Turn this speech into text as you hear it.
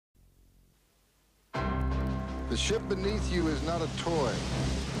The ship beneath you is not a toy.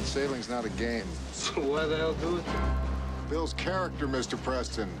 And sailing's not a game. So why the hell do it? Bill's character, Mr.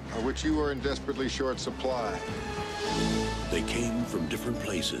 Preston, of which you are in desperately short supply. They came from different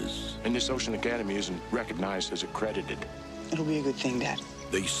places. And this Ocean Academy isn't recognized as accredited. It'll be a good thing, Dad.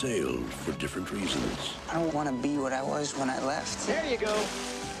 They sailed for different reasons. I don't want to be what I was when I left. There you go.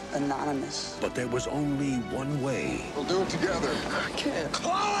 Anonymous. But there was only one way. We'll do it together. I can't.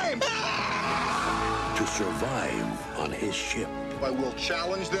 Climb! To survive on his ship. I will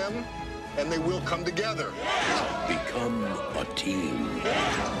challenge them, and they will come together. Become a team.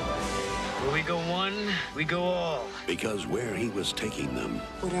 Where we go one, we go all. Because where he was taking them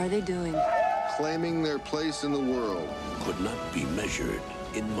What are they doing? Claiming their place in the world. could not be measured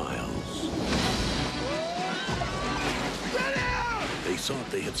in miles. They thought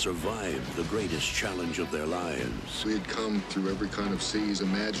they had survived the greatest challenge of their lives. We had come through every kind of seas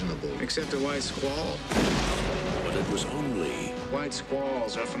imaginable. Except a white squall. But it was only White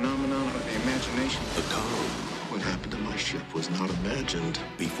squalls are a phenomenon of the imagination. the calm What happened to my ship was not imagined.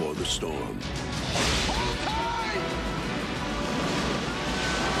 before the storm.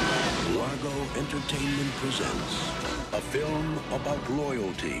 Largo Entertainment presents a film about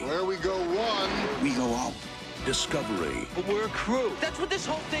loyalty, Where we go one, We go all. discovery, But we're a crew. That's what this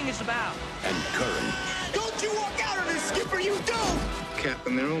whole thing is about. and courage. Don't you walk out of this, Skipper, you don't!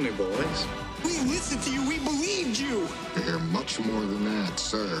 Captain, they're only boys. We listened to you, we believed you, they're much more than that,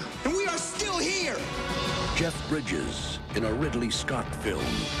 sir. and we are still here! Jeff Bridges in a Ridley Scott film.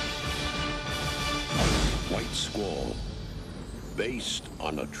 White Squall, based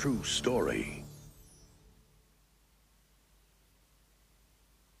on a true story.